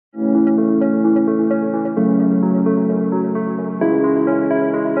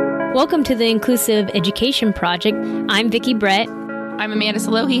Welcome to the Inclusive Education Project. I'm Vicki Brett. I'm Amanda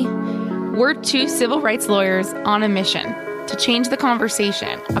Salohi. We're two civil rights lawyers on a mission to change the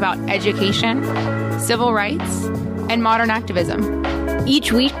conversation about education, civil rights, and modern activism.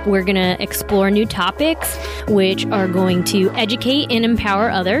 Each week, we're going to explore new topics which are going to educate and empower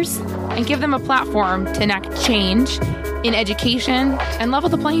others and give them a platform to enact change in education and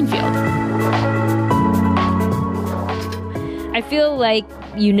level the playing field. I feel like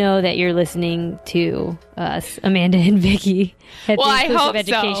you know that you're listening to us, Amanda and Vicki, at the Inclusive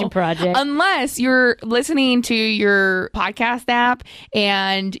Education Project. Unless you're listening to your podcast app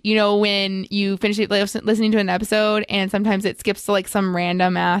and, you know, when you finish listening to an episode and sometimes it skips to like some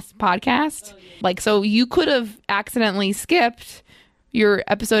random ass podcast. Like, so you could have accidentally skipped, your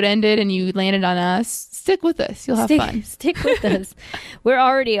episode ended and you landed on us. Stick with us. You'll have fun. Stick with us. We're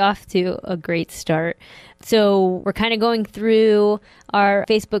already off to a great start. So we're kind of going through our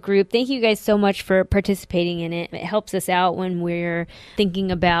Facebook group. Thank you guys so much for participating in it. It helps us out when we're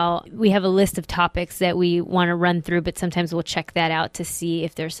thinking about, we have a list of topics that we want to run through, but sometimes we'll check that out to see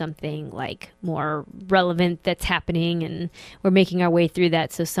if there's something like more relevant that's happening, and we're making our way through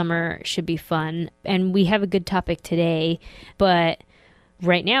that. So summer should be fun. And we have a good topic today, but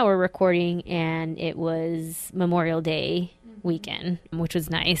right now we're recording and it was Memorial Day weekend, which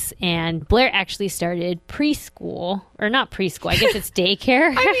was nice. And Blair actually started preschool, or not preschool, I guess it's daycare.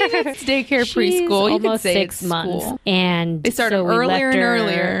 I mean, it's daycare preschool. You almost could say 6 months. School. And they started earlier and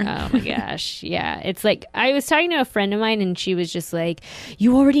earlier. Oh my gosh. Yeah. It's like, I was talking to a friend of mine and she was just like,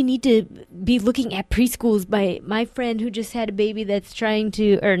 you already need to be looking at preschools. By my friend who just had a baby that's trying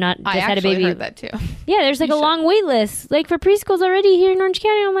to, or not just had a baby. I heard that too. Yeah, there's like a long wait list, like for preschools already here in Orange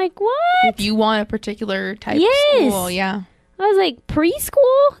County. I'm like, what? If you want a particular type of school, yeah. I was like,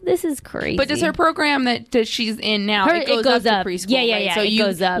 preschool? This is crazy. But does her program that she's in now, it goes up to preschool? Yeah, right? yeah, so it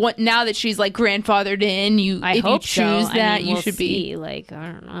goes up. Now that she's like grandfathered in, if you choose that, you should be. Like,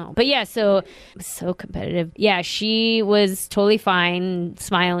 I don't know. But yeah, so competitive. Yeah, she was totally fine,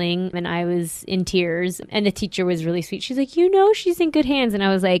 smiling, and I was in tears. And the teacher was really sweet. She's like, she's in good hands. And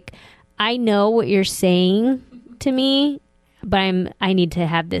I was like, I know what you're saying to me, but I need to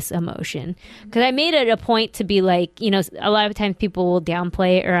have this emotion, because I made it a point to be like, a lot of times people will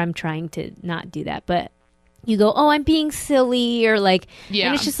downplay it, or I'm trying to not do that, but you go, oh, I'm being silly, or like,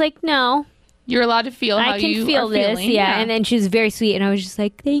 and it's just like, no, you're allowed to feel how you feel are this. feeling. Yeah. And then she was very sweet, and I was just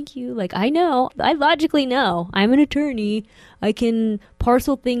like, thank you. Like, I logically know, I'm an attorney. I can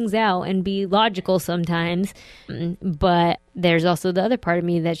parcel things out and be logical sometimes, but there's also the other part of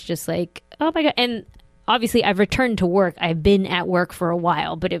me that's just like, oh my God. And obviously, I've returned to work. I've been at work for a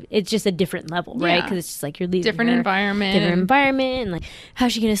while, but it's just a different level, right? Because it's just like you're leaving different environment, and like,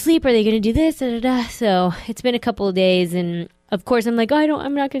 how's she going to sleep? Are they going to do this? Da, da, da. So it's been a couple of days, and of course, I'm like,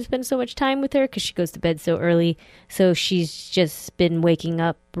 I'm not going to spend so much time with her because she goes to bed so early. So she's just been waking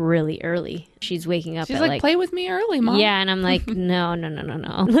up really early. She's waking up. She's like, play with me early, Mom. Yeah, and I'm like, no.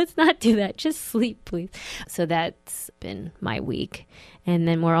 Let's not do that. Just sleep, please. So that's been my week. And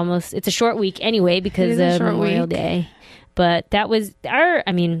then it's a short week anyway because of Memorial Day. But that was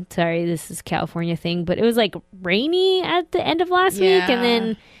sorry, this is a California thing, but it was like rainy at the end of last week. And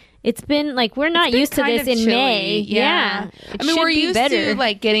then it's been like, we're not used to this in chilly. May. Yeah. We're used to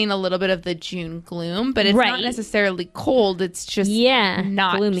like getting a little bit of the June gloom, but it's not necessarily cold. It's just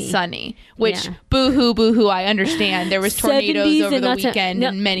not gloomy. Sunny, which boo-hoo, I understand. There was tornadoes over the weekend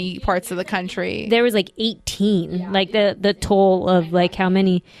in many parts of the country. There was like 18, like the toll of like how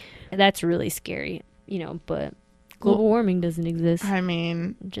many. That's really scary, but global warming doesn't exist. I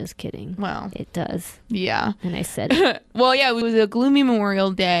mean, just kidding. Well, it does. Yeah. And I said it. Well, yeah, it was a gloomy Memorial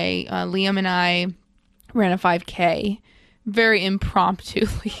Day. Liam and I ran a 5K very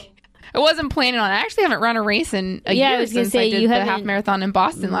impromptuli. I wasn't planning on it. I actually haven't run a race in a year since I did the half marathon in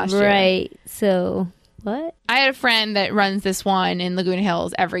Boston last year. Right. So what? I had a friend that runs this one in Laguna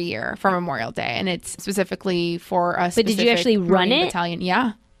Hills every year for Memorial Day, and it's specifically for a specific But did you actually run it? Battalion.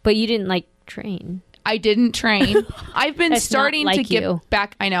 Yeah. But you didn't train. I didn't train. I've been starting to get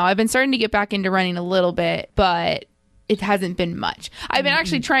back. I know. I've been starting to get back into running a little bit, but it hasn't been much. I've been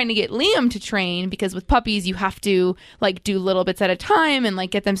actually trying to get Liam to train, because with puppies, you have to like do little bits at a time and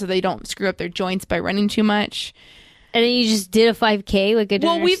like get them so they don't screw up their joints by running too much. And then you just did a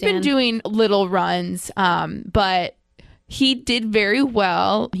 5K? We've been doing little runs, but he did very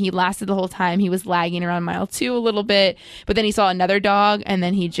well. He lasted the whole time. He was lagging around mile 2 a little bit, but then he saw another dog, and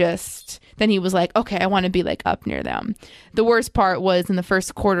then he was like, okay, I want to be like up near them. The worst part was in the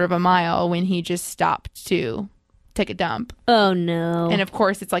first quarter of a mile when he just stopped to take a dump. Oh no. And of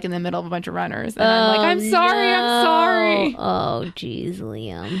course it's like in the middle of a bunch of runners. And I'm like, I'm sorry. Oh geez,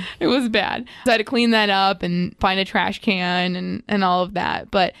 Liam. It was bad. So I had to clean that up and find a trash can and all of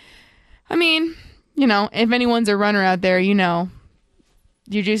that. But I mean, you know, if anyone's a runner out there, you know,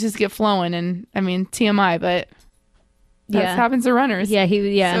 your juices get flowing. And I mean, TMI, but that happens to runners. Yeah.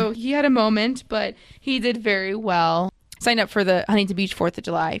 So he had a moment, but he did very well. Signed up for the Huntington Beach 4th of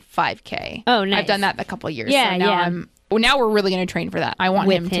July 5K. Oh, nice. I've done that in a couple of years. Yeah, so now now we're really going to train for that. I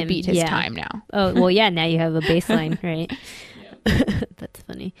want him to beat his time now. Oh, well, yeah, now you have a baseline, right? That's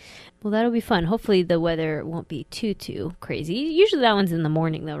funny. Well, that'll be fun. Hopefully the weather won't be too crazy. Usually that one's in the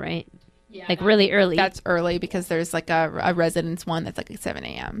morning, though, right? Yeah. Like really early. That's early because there's like a residence one that's like at 7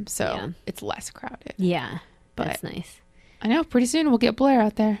 a.m. So it's less crowded. Yeah, but that's nice. I know. Pretty soon we'll get Blair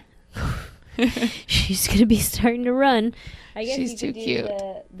out there. She's gonna be starting to run. I guess she's too cute.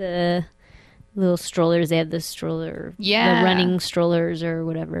 The little strollers, they have the stroller, the running strollers or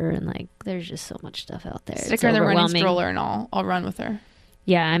whatever, and like there's just so much stuff out there. Stick her in the running stroller and I'll run with her.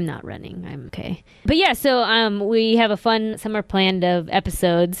 Yeah, I'm not running. I'm okay. But yeah, so we have a fun summer planned of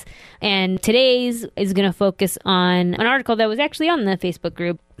episodes, and today's is going to focus on an article that was actually on the Facebook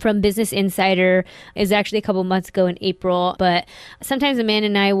group from Business Insider. It was actually a couple months ago in April, but sometimes Amanda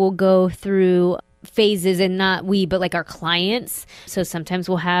and I will go through phases, and not we, but like our clients. So sometimes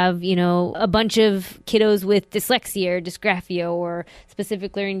we'll have, you know, a bunch of kiddos with dyslexia or dysgraphia or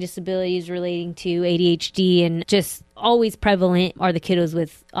specific learning disabilities relating to ADHD, and just always prevalent are the kiddos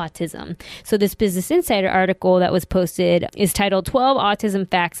with autism. So this Business Insider article that was posted is titled 12 Autism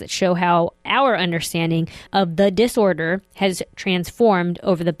Facts That Show How Our Understanding of the Disorder Has Transformed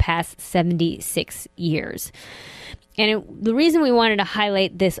Over the Past 76 Years. And the reason we wanted to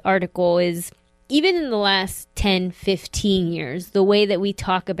highlight this article is even in the last 10, 15 years, the way that we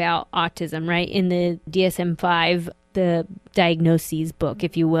talk about autism, right, in the DSM-5, the diagnoses book,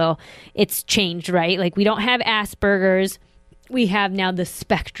 if you will, it's changed, right? Like we don't have Asperger's. We have now the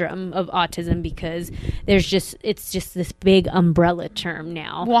spectrum of autism because it's just this big umbrella term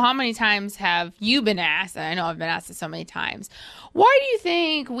now. Well, how many times have you been asked, and I know I've been asked this so many times, why do you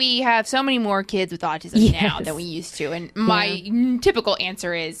think we have so many more kids with autism now than we used to? And my typical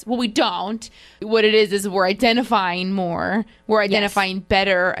answer is, well, we don't. What it is we're identifying more. We're identifying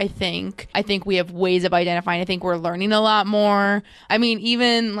better, I think. I think we have ways of identifying. I think we're learning a lot more. I mean,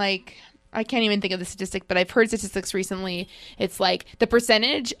 even like, I can't even think of the statistic, but I've heard statistics recently. It's like the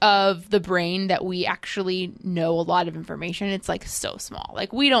percentage of the brain that we actually know a lot of information. It's like so small.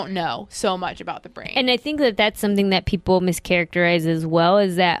 Like we don't know so much about the brain. And I think that that's something that people mischaracterize as well,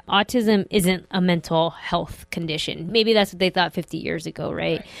 is that autism isn't a mental health condition. Maybe that's what they thought 50 years ago,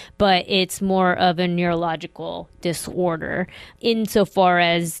 right? But it's more of a neurological disorder insofar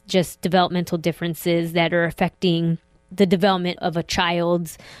as just developmental differences that are affecting the development of a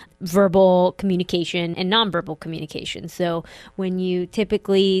child's verbal communication and nonverbal communication. So when you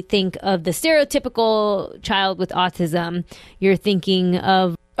typically think of the stereotypical child with autism, you're thinking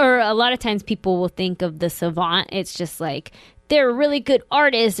of, or a lot of times people will think of the savant. It's just like they're a really good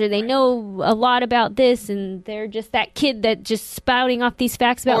artist, or they know a lot about this, and they're just that kid that just spouting off these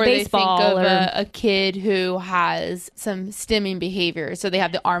facts about baseball. Or they think of a kid who has some stimming behavior, so they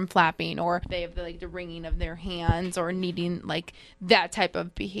have the arm flapping, or they have the ringing of their hands, or needing like that type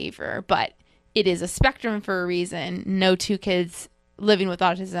of behavior. But it is a spectrum for a reason. No two kids living with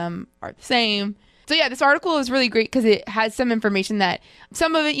autism are the same. So yeah, this article is really great because it has some information that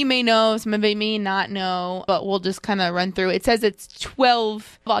some of it you may know, some of it you may not know, but we'll just kind of run through. It says it's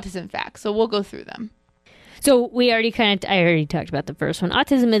 12 autism facts, so we'll go through them. So I already talked about the first one.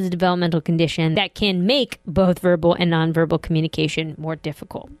 Autism is a developmental condition that can make both verbal and nonverbal communication more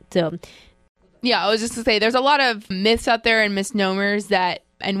difficult. So yeah, I was just going to say, there's a lot of myths out there and misnomers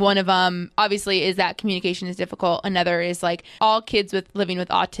and one of them obviously is that communication is difficult. Another is like all kids living with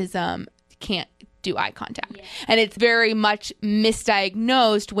autism can't do eye contact. Yeah. And it's very much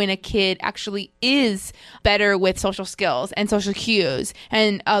misdiagnosed when a kid actually is better with social skills and social cues.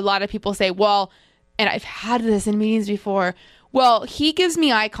 And a lot of people say, well, and I've had this in meetings before, well, he gives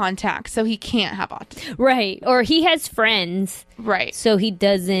me eye contact, so he can't have autism. Right. Or he has friends. Right. So he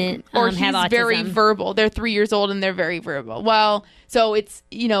doesn't or have he's autism. Very verbal. They're 3 years old and they're very verbal. Well, so it's,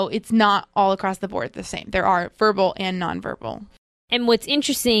 it's not all across the board the same. There are verbal and nonverbal. And what's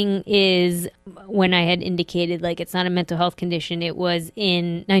interesting is when I had indicated like it's not a mental health condition, it was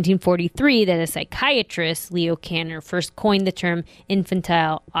in 1943 that a psychiatrist, Leo Kanner, first coined the term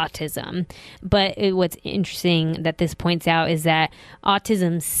infantile autism. But what's interesting that this points out is that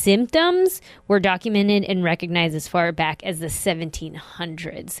autism symptoms were documented and recognized as far back as the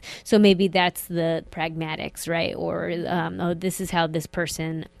 1700s. So maybe that's the pragmatics, right? Or, oh, this is how this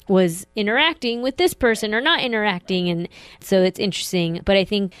person was interacting with this person or not interacting. And so it's interesting. But I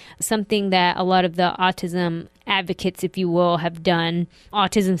think something that a lot of the autism advocates, if you will, have done,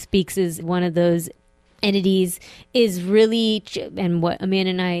 Autism Speaks is one of those entities, is really, and what Amanda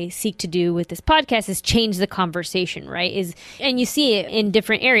and I seek to do with this podcast is change the conversation, right? And you see it in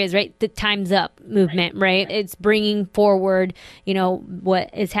different areas, right? The Time's Up movement, right? It's bringing forward, what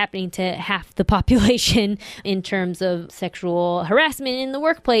is happening to half the population in terms of sexual harassment in the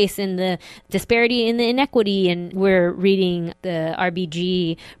workplace and the disparity in the inequity. And we're reading the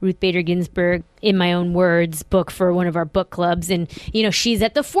RBG, Ruth Bader Ginsburg, in my own words, book for one of our book clubs. And, she's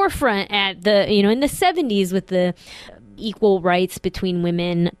at the forefront in the 70s with the equal rights between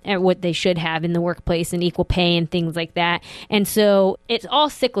women and what they should have in the workplace and equal pay and things like that. And so it's all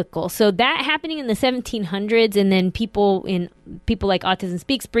cyclical. So that happening in the 1700s, and then people like Autism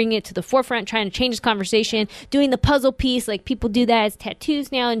Speaks bring it to the forefront, trying to change this conversation, doing the puzzle piece, like people do that as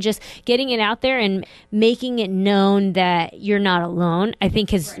tattoos now, and just getting it out there and making it known that you're not alone, I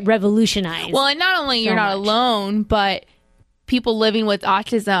think has revolutionized. Well, and not only you're not alone, but people living with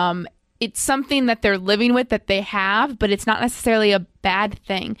autism, it's something that they're living with, that they have, but it's not necessarily a bad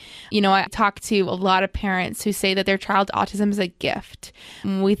thing. I talk to a lot of parents who say that their child's autism is a gift.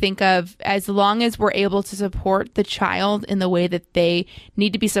 We think of, as long as we're able to support the child in the way that they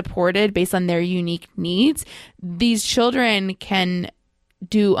need to be supported based on their unique needs, these children can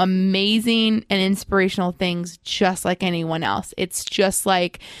do amazing and inspirational things just like anyone else. It's just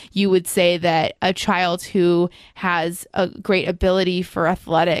like you would say that a child who has a great ability for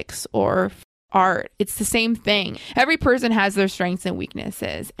athletics or art, it's the same thing. Every person has their strengths and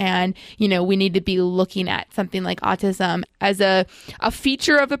weaknesses. And, we need to be looking at something like autism as a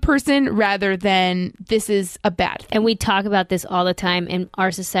feature of the person rather than this is a bad thing. And we talk about this all the time, and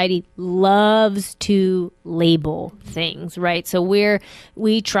our society loves to label things, right? So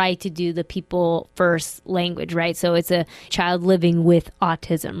we try to do the people first language, right? So it's a child living with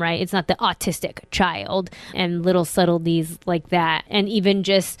autism, right? It's not the autistic child, and little subtleties like that. And even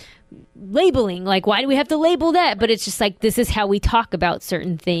just labeling, like, why do we have to label that? But it's just like, this is how we talk about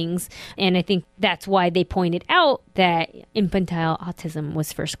certain things. And I think that's why they pointed out that infantile autism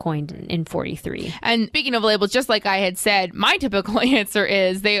was first coined in 43. And speaking of labels, just like I had said, my typical answer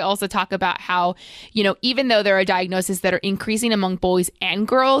is they also talk about how, even though there are diagnoses that are increasing among boys and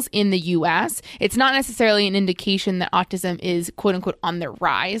girls in the US, it's not necessarily an indication that autism is quote unquote on the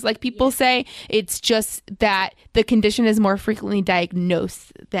rise, like people say. It's just that the condition is more frequently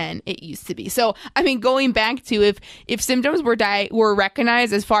diagnosed than it used to be. So, going back to if symptoms were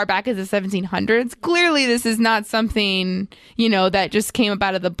recognized as far back as the 1700s, clearly this is not something, that just came up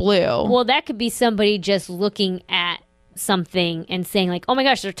out of the blue. Well, that could be somebody just looking at something and saying like, oh my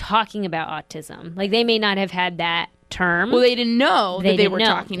gosh, they're talking about autism. Like, they may not have had that term. Well, they didn't know that they were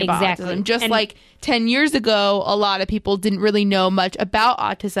talking about autism. Just like 10 years ago, a lot of people didn't really know much about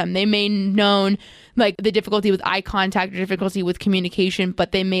autism. They may have known like the difficulty with eye contact or difficulty with communication,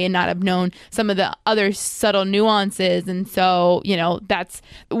 but they may not have known some of the other subtle nuances. And so, that's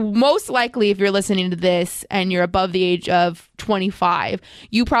most likely, if you're listening to this and you're above the age of 25,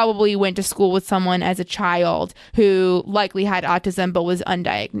 you probably went to school with someone as a child who likely had autism but was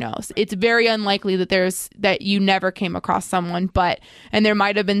undiagnosed. It's very unlikely that you never came across someone, and there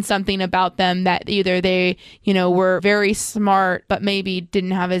might have been something about them that either they, were very smart but maybe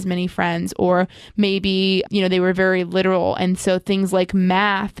didn't have as many friends, or maybe, they were very literal. And so things like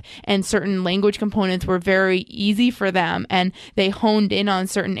math and certain language components were very easy for them, and they honed in on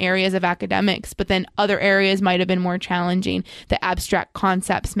certain areas of academics, but then other areas might have been more challenging. The abstract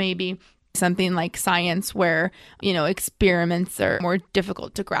concepts, maybe something like science, where, experiments are more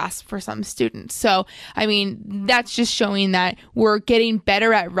difficult to grasp for some students. So, that's just showing that we're getting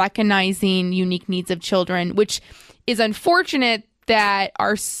better at recognizing unique needs of children, which is unfortunate that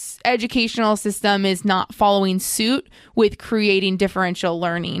our educational system is not following suit with creating differential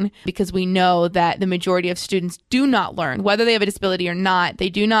learning, because we know that the majority of students do not learn, whether they have a disability or not, they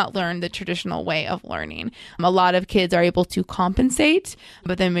do not learn the traditional way of learning. A lot of kids are able to compensate,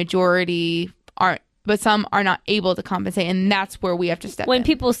 but the majority aren't but some are not able to compensate, and that's where we have to step when in.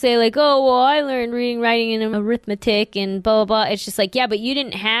 people say like, oh, well, I learned reading, writing, and arithmetic and blah, blah, blah. It's just like, yeah, but you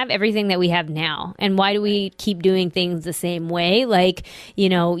didn't have everything that we have now. And why do we keep doing things the same way? Like,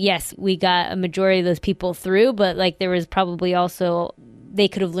 yes, we got a majority of those people through, but like there was probably also, they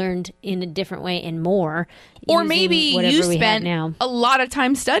could have learned in a different way and more. Or maybe you spent a lot of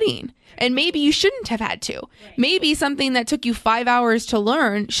time studying. And maybe you shouldn't have had to. Right. Maybe something that took you 5 hours to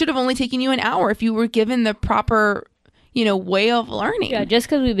learn should have only taken you an hour if you were given the proper, way of learning. Yeah, just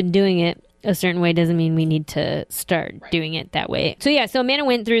because we've been doing it a certain way doesn't mean we need to start doing it that way. So Amanda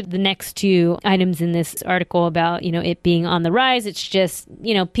went through the next two items in this article about, it being on the rise. It's just,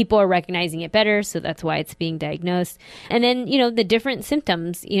 people are recognizing it better. So that's why it's being diagnosed. And then, the different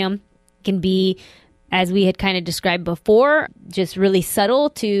symptoms, can be, as we had kind of described before, just really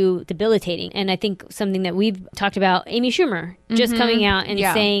subtle to debilitating. And I think something that we've talked about, Amy Schumer just coming out and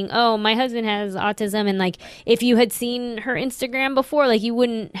saying, oh, my husband has autism. And like, if you had seen her Instagram before, like you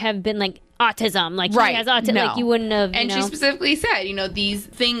wouldn't have been like, autism, like he has autism, like you wouldn't have, And she specifically said, these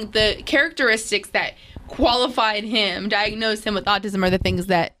things, the characteristics that qualified him, diagnosed him with autism are the things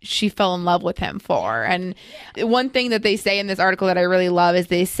that she fell in love with him for. And one thing that they say in this article that I really love is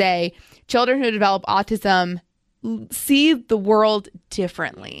they say, children who develop autism see the world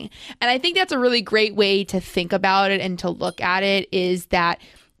differently. And I think that's a really great way to think about it and to look at it, is that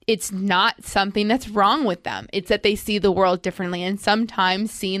it's not something that's wrong with them. It's that they see the world differently. And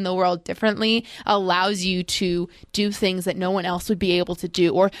sometimes seeing the world differently allows you to do things that no one else would be able to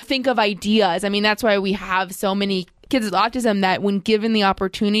do, or think of ideas. I mean, that's why we have so many kids with autism that when given the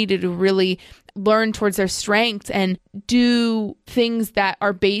opportunity to really learn towards their strengths and do things that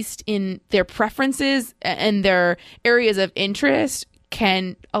are based in their preferences and their areas of interest,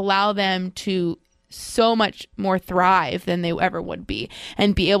 can allow them to so much more thrive than they ever would be,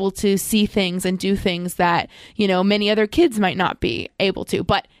 and be able to see things and do things that, many other kids might not be able to.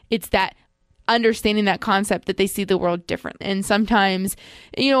 But it's that understanding that concept that they see the world different. And sometimes,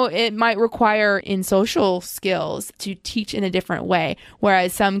 it might require in social skills to teach in a different way,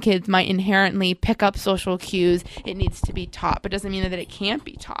 whereas some kids might inherently pick up social cues. It needs to be taught, but doesn't mean that it can't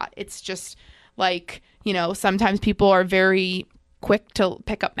be taught. It's just like, sometimes people are very quick to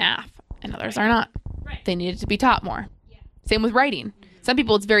pick up math and others are not. Right. They need it to be taught more. Yeah. Same with writing. Some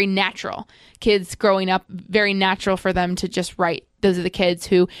people, it's very natural. Kids growing up, very natural for them to just write. Those are the kids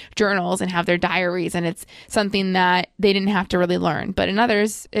who journals and have their diaries, and it's something that they didn't have to really learn. But in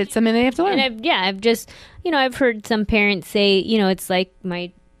others, it's something they have to learn. And I've just, I've heard some parents say, it's like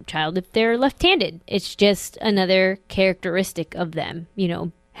my child if they're left-handed. It's just another characteristic of them,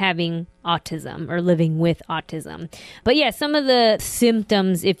 having autism or living with autism. But some of the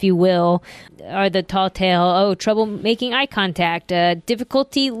symptoms, if you will, are the tall tale, trouble making eye contact,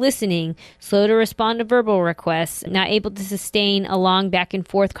 difficulty listening, slow to respond to verbal requests, not able to sustain a long back and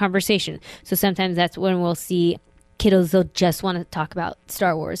forth conversation. So sometimes that's when we'll see kiddos, they'll just want to talk about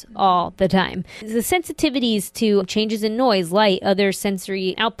Star Wars all the time. The sensitivities to changes in noise, light, other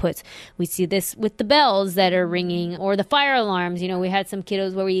sensory outputs. We see this with the bells that are ringing or the fire alarms. We had some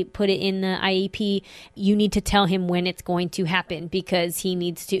kiddos where we put it in the IEP. You need to tell him when it's going to happen because he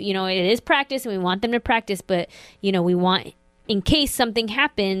needs to, it is practice and we want them to practice, but, we want, in case something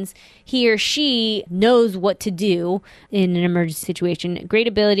happens, he or she knows what to do in an emergency situation. Great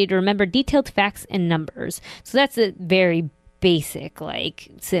ability to remember detailed facts and numbers. So that's a very basic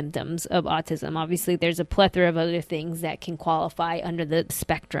symptoms of autism. Obviously, there's a plethora of other things that can qualify under the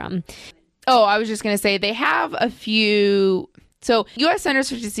spectrum. Oh, I was just going to say they have a few. So U.S. Centers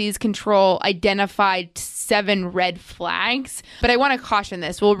for Disease Control identified 7 red flags, but I want to caution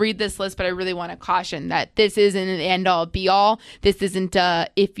this. We'll read this list, but I really want to caution that this isn't an end-all, be-all. This isn't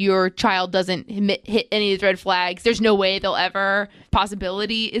if your child doesn't hit any of these red flags, there's no way they'll ever,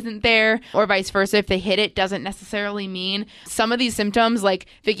 possibility isn't there, or vice versa. If they hit it, doesn't necessarily mean. Some of these symptoms, like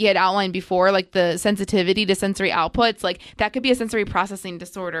Vicki had outlined before, like the sensitivity to sensory outputs, like that could be a sensory processing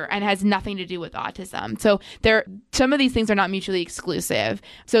disorder and has nothing to do with autism. So some of these things are not mutually exclusive.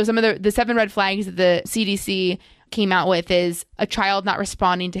 So some of the 7 red flags that the CDC came out with is a child not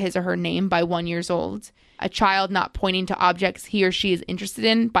responding to his or her name by 1 year old, a child not pointing to objects he or she is interested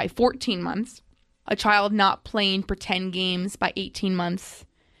in by 14 months, a child not playing pretend games by 18 months,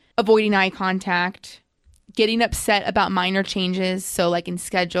 avoiding eye contact, getting upset about minor changes, so like in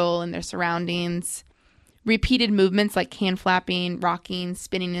schedule and their surroundings, repeated movements like hand flapping, rocking,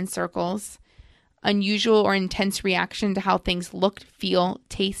 spinning in circles, unusual or intense reaction to how things look, feel,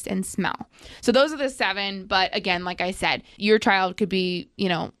 taste, and smell. So those are the 7. But again, like I said, your child could be,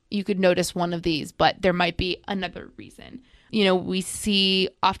 you could notice one of these, but there might be another reason. We see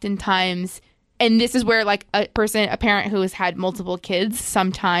oftentimes And this is where like a parent who has had multiple kids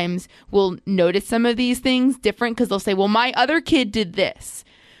sometimes will notice some of these things different because they'll say, well, my other kid did this.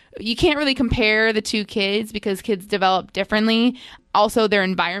 You can't really compare the two kids because kids develop differently. Also, their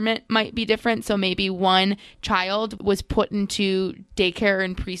environment might be different. So maybe one child was put into daycare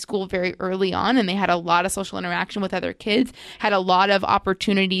and preschool very early on, and they had a lot of social interaction with other kids, had a lot of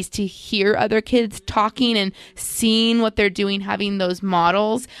opportunities to hear other kids talking and seeing what they're doing, having those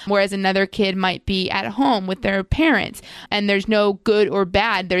models, whereas another kid might be at home with their parents. And there's no good or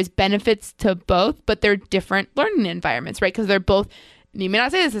bad. There's benefits to both, but they're different learning environments, right? Because they're both, you may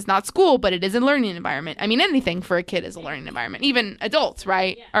not say this, it's not school, but it is a learning environment. I mean, anything for a kid is a learning environment. Even adults,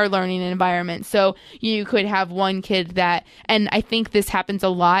 right, are learning environments. So you could have one kid that, and I think this happens a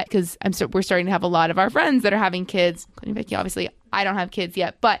lot because we're starting to have a lot of our friends that are having kids, including Vicky, obviously. I don't have kids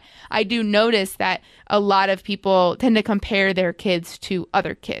yet, but I do notice that a lot of people tend to compare their kids to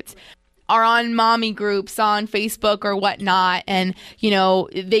other kids. Are on mommy groups on Facebook or whatnot, and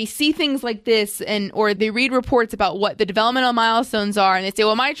they see things like this, or they read reports about what the developmental milestones are, and they say,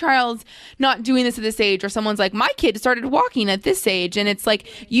 well, my child's not doing this at this age, or someone's like, my kid started walking at this age, and it's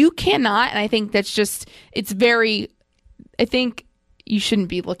like, you cannot. And I think that's just, I think you shouldn't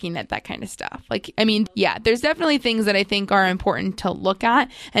be looking at that kind of stuff. Like, I mean, yeah, there's definitely things that I think are important to look at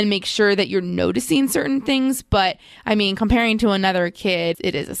and make sure that you're noticing certain things. But I mean, comparing to another kid,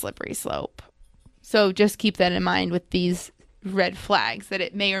 it is a slippery slope. So just keep that in mind with these red flags, that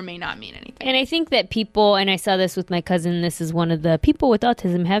it may or may not mean anything. And I think that people, and I saw this with my cousin, this is one of the people with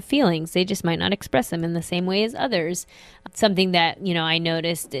autism have feelings. They just might not express them in the same way as others. Something that, I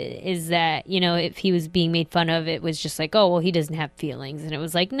noticed is that, if he was being made fun of, it was just like, oh, well, he doesn't have feelings. And it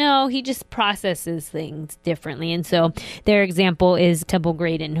was like, no, he just processes things differently. And so their example is Temple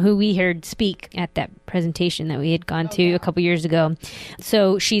Grayden, who we heard speak at that presentation that we had gone to a couple years ago.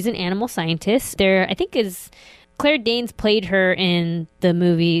 So she's an animal scientist. There, I think, is Claire Danes played her in the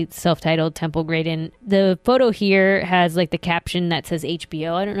movie self-titled Temple Grayden. The photo here has like the caption that says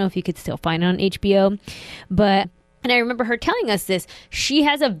HBO. I don't know if you could still find it on HBO, and I remember her telling us this. She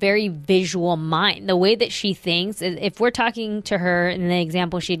has a very visual mind. The way that she thinks, if we're talking to her, and the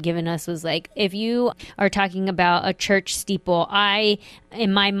example she had given us was like, if you are talking about a church steeple, I,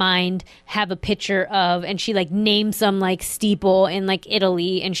 in my mind, have a picture of, and she like named some like steeple in like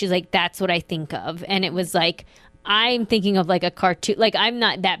Italy, and she's like, that's what I think of. And it was like, I'm thinking of like a cartoon. Like, I'm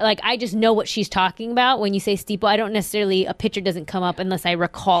not that, like, I just know what she's talking about. When you say steeple, I don't necessarily, a picture doesn't come up unless I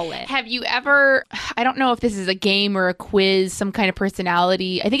recall it. Have you ever, I don't know if this is a game or a quiz, some kind of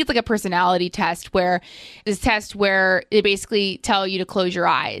personality. I think it's like a personality test where they basically tell you to close your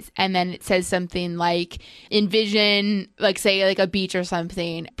eyes. And then it says something like, envision, like say like a beach or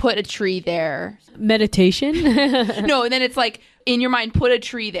something, put a tree there. Meditation? No, and then it's like, in your mind, put a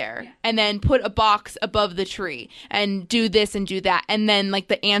tree there, and then put a box above the tree, and do this and do that. And then like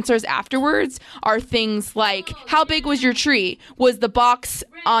the answers afterwards are things like, how big was your tree? Was the box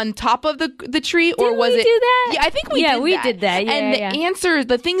on top of the tree, or was it? Do that? Yeah, I think we did that. Yeah, and the answers,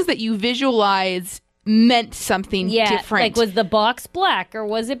 the things that you visualize, meant something different. Like, was the box black or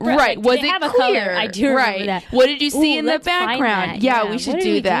was it brown? Right. Like, was it it have clear? A color? I do remember that. What did you see in the background? Yeah, we should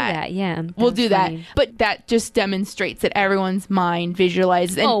do that. Yeah, we'll do that. But that just demonstrates that everyone's mind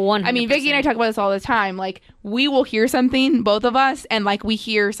visualizes. And, 100%. I mean, Vicky and I talk about this all the time. Like, we will hear something, both of us, and like we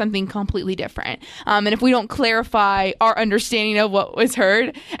hear something completely different. And if we don't clarify our understanding of what was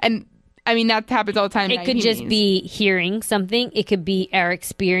heard, and I mean, that happens all the time. It could just be hearing something. It could be our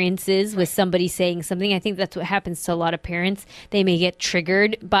experiences with somebody saying something. I think that's what happens to a lot of parents. They may get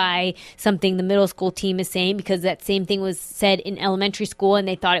triggered by something the middle school team is saying because that same thing was said in elementary school and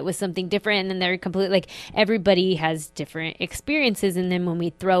they thought it was something different. And then they're completely like, everybody has different experiences. And then when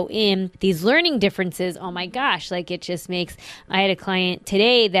we throw in these learning differences, oh my gosh, like it just makes, I had a client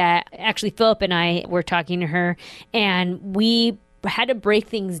today that actually Philip and I were talking to her, and we had to break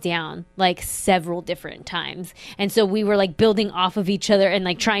things down like several different times. And so we were like building off of each other and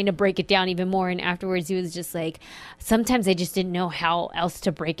like trying to break it down even more. And afterwards he was just like, sometimes I just didn't know how else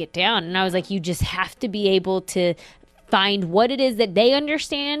to break it down. And I was like, you just have to be able to find what it is that they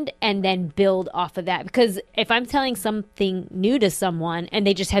understand and then build off of that. Because if I'm telling something new to someone and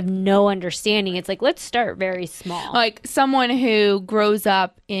they just have no understanding, it's like, let's start very small. Like someone who grows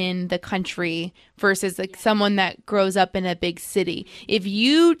up in the country versus like someone that grows up in a big city. If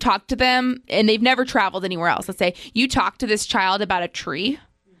you talk to them and they've never traveled anywhere else, let's say you talk to this child about a tree,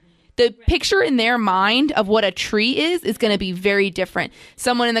 the picture in their mind of what a tree is going to be very different.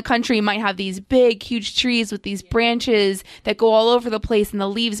 Someone in the country might have these big, huge trees with these branches that go all over the place, and the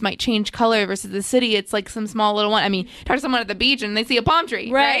leaves might change color, versus the city, it's like some small little one. I mean, talk to someone at the beach and they see a palm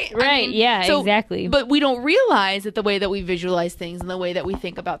tree, right? Right. Exactly. But we don't realize that the way that we visualize things and the way that we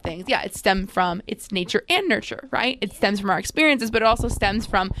think about things, it stems from it's nature and nurture, right? It stems from our experiences, but it also stems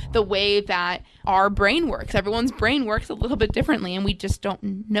from the way that our brain works. Everyone's brain works a little bit differently, and we just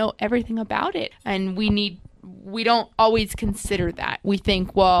don't know everything about it. And we don't always consider that. We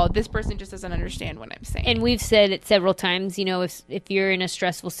think, well, this person just doesn't understand what I'm saying. And we've said it several times, if you're in a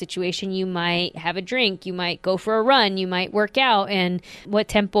stressful situation, you might have a drink, you might go for a run, you might work out. And what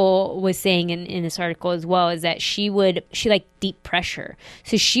Temple was saying in this article as well is that she liked deep pressure.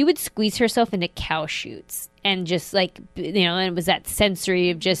 So she would squeeze herself into cow chutes. And just and it was that sensory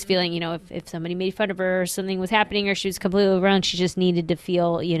of just feeling, if somebody made fun of her or something was happening or she was completely overwhelmed, she just needed to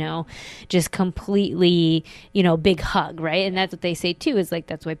feel, just completely, big hug, right? And that's what they say too, is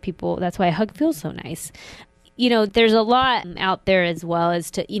that's why a hug feels so nice. There's a lot out there as well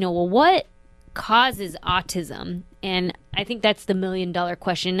as to, what causes autism? And I think that's the $1 million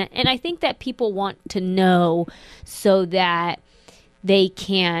question. And I think that people want to know so that they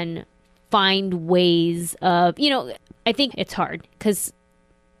can find ways of, I think it's hard because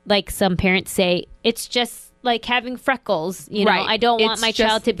some parents say it's just like having freckles, right. I don't want my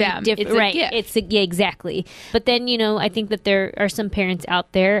child to be different. Right. Exactly. But then, I think that there are some parents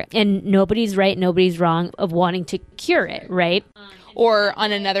out there, and nobody's right, nobody's wrong, of wanting to cure it. Right. Or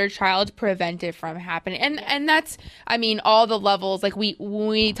on another child, prevent it from happening. And that's, all the levels, when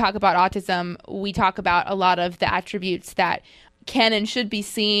we talk about autism, we talk about a lot of the attributes that can and should be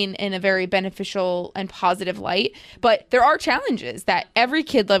seen in a very beneficial and positive light. But there are challenges that every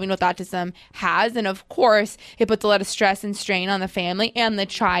kid living with autism has. And of course, it puts a lot of stress and strain on the family and the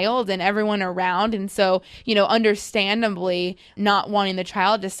child and everyone around. And so, understandably, not wanting the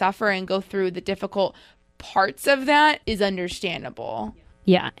child to suffer and go through the difficult parts of that is understandable.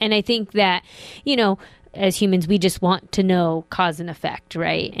 Yeah. And I think that, as humans, we just want to know cause and effect,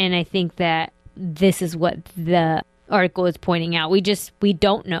 right? And I think that this is what the article is pointing out. We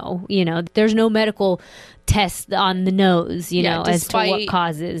don't know, there's no medical test on the nose, as to what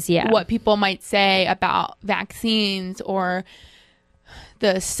causes. What people might say about vaccines or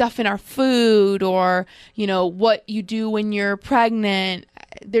the stuff in our food or, what you do when you're pregnant.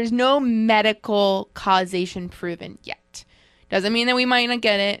 There's no medical causation proven yet. Doesn't mean that we might not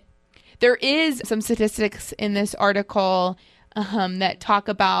get it. There is some statistics in this article that talk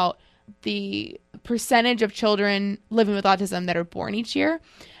about the percentage of children living with autism that are born each year.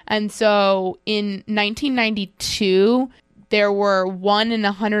 And so in 1992, there were 1 in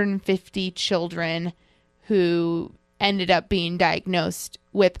 150 children who ended up being diagnosed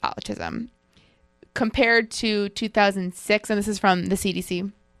with autism. Compared to 2006, and this is from the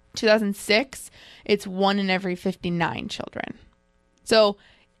CDC, 2006, it's 1 in every 59 children. So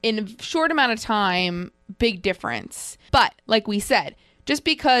in a short amount of time, big difference. But like we said, just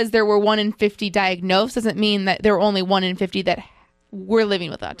because there were 1 in 50 diagnosed doesn't mean that there were only 1 in 50 that were living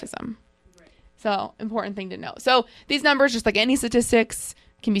with autism. Right. So, important thing to know. So, these numbers, just like any statistics,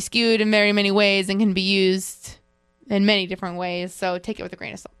 can be skewed in very many ways and can be used in many different ways. So, take it with a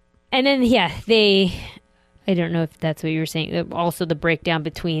grain of salt. And then, I don't know if that's what you were saying. Also, the breakdown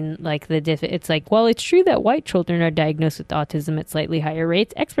between it's it's true that white children are diagnosed with autism at slightly higher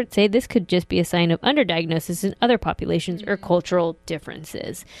rates. Experts say this could just be a sign of underdiagnosis in other populations or cultural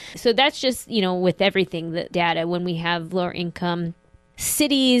differences. So that's just, with everything, the data, when we have lower income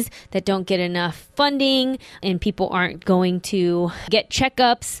cities that don't get enough funding and people aren't going to get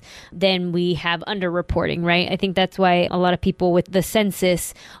checkups, then we have underreporting, right? I think that's why a lot of people with the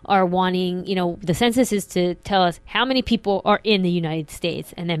census are wanting, the census is to tell us how many people are in the United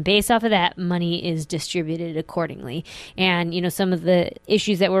States. And then based off of that, money is distributed accordingly. And, some of the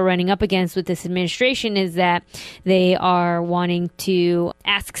issues that we're running up against with this administration is that they are wanting to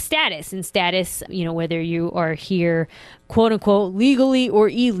ask status, and status, whether you are here quote unquote legally or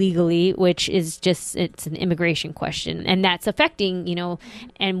illegally, which is just, it's an immigration question. And that's affecting,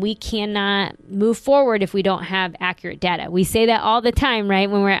 and we cannot move forward if we don't have accurate data. We say that all the time, right?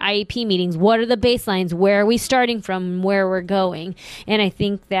 When we're at IEP meetings, what are the baselines? Where are we starting from? Where we're going? And I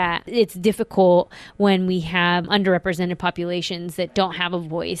think that it's difficult when we have underrepresented populations that don't have a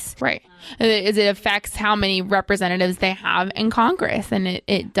voice. Right. It affects how many representatives they have in Congress, and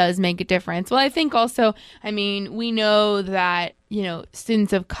it does make a difference. Well, I think also, we know that,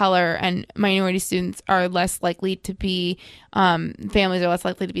 students of color and minority students are less likely to be, families are less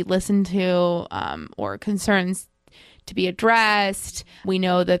likely to be listened to, or concerns to be addressed. We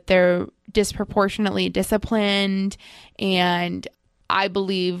know that they're disproportionately disciplined, and I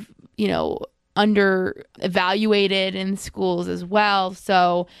believe, under evaluated in schools as well.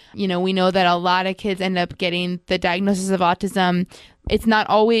 So, we know that a lot of kids end up getting the diagnosis of autism. It's not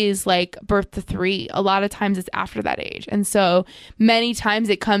always like birth to 3. A lot of times it's after that age. And so many times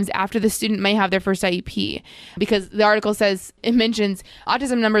it comes after the student may have their first IEP, because the article says, it mentions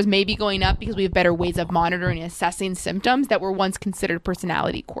autism numbers may be going up because we have better ways of monitoring and assessing symptoms that were once considered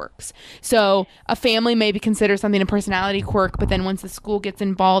personality quirks. So a family may be considered something a personality quirk, but then once the school gets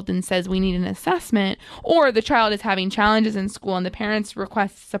involved and says we need an assessment, or the child is having challenges in school and the parents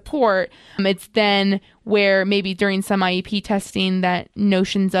request support, it's then where maybe during some IEP testing that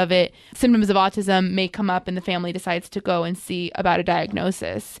notions of it, symptoms of autism may come up and the family decides to go and see about a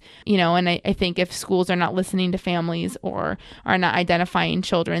diagnosis, and I think if schools are not listening to families or are not identifying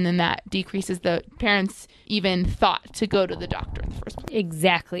children, then that decreases the parents' even thought to go to the doctor in the first place.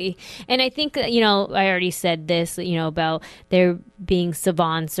 Exactly. And I think, I already said this, about there being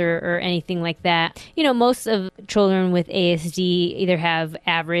savants or anything like that. Most of children with ASD either have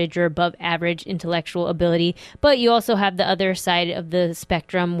average or above average intellectual ability, but you also have the other side of the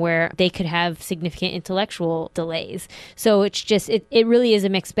spectrum where they could have significant intellectual delays. So it's just, it really is a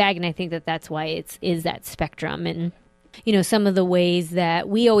mixed bag. And I think that that's why it is that spectrum. And some of the ways that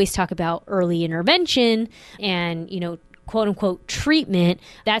we always talk about early intervention and, quote unquote treatment,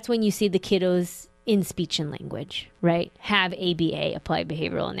 that's when you see the kiddos in speech and language, right? Have ABA, applied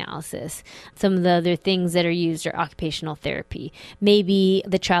behavioral analysis. Some of the other things that are used are occupational therapy. Maybe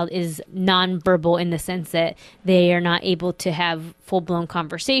the child is nonverbal in the sense that they are not able to have full-blown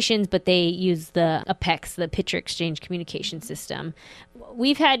conversations, but they use the APEX, the picture exchange communication system.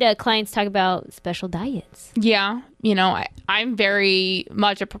 We've had clients talk about special diets. Yeah. I'm very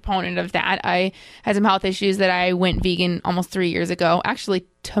much a proponent of that. I had some health issues that I went vegan almost 3 years ago. Actually,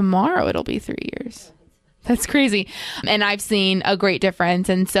 tomorrow it'll be 3 years. That's crazy. And I've seen a great difference.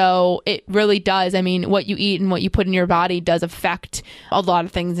 And so it really does. I mean, what you eat and what you put in your body does affect a lot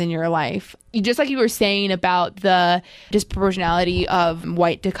of things in your life. Just like you were saying about the disproportionality of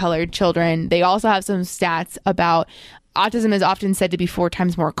white to colored children, they also have some stats about autism is often said to be 4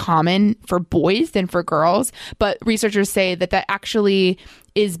 times more common for boys than for girls, but researchers say that actually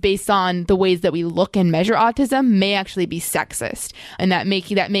is based on the ways that we look and measure autism may actually be sexist, and that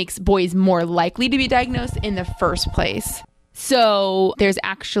makes boys more likely to be diagnosed in the first place. So there's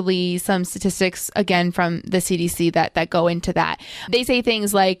actually some statistics, again, from the CDC that go into that. They say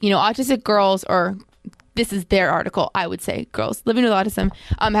things like, autistic girls, or this is their article, I would say girls living with autism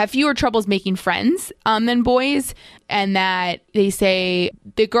have fewer troubles making friends than boys, and that they say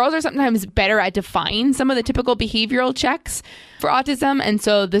the girls are sometimes better at defying some of the typical behavioral checks for autism, and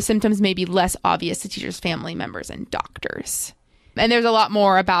so the symptoms may be less obvious to teachers, family members, and doctors. And there's a lot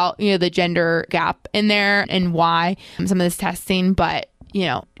more about the gender gap in there and why some of this testing, but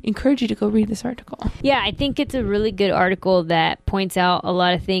encourage you to go read this article. Yeah, I think it's a really good article that points out a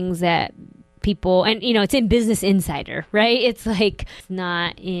lot of things that people, and it's in Business Insider, right? It's like, it's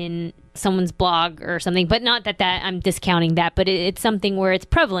not in someone's blog or something, but not that I'm discounting that, but it's something where it's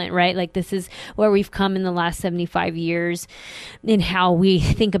prevalent, right? Like, this is where we've come in the last 75 years in how we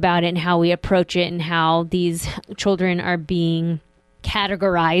think about it and how we approach it and how these children are being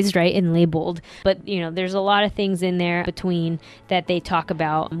categorized, right, and labeled. But there's a lot of things in there between that they talk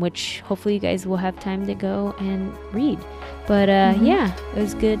about, which hopefully you guys will have time to go and read. But yeah, it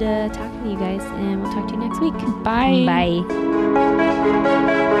was good talking to you guys, and we'll talk to you next week. Bye.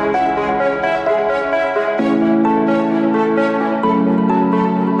 Bye.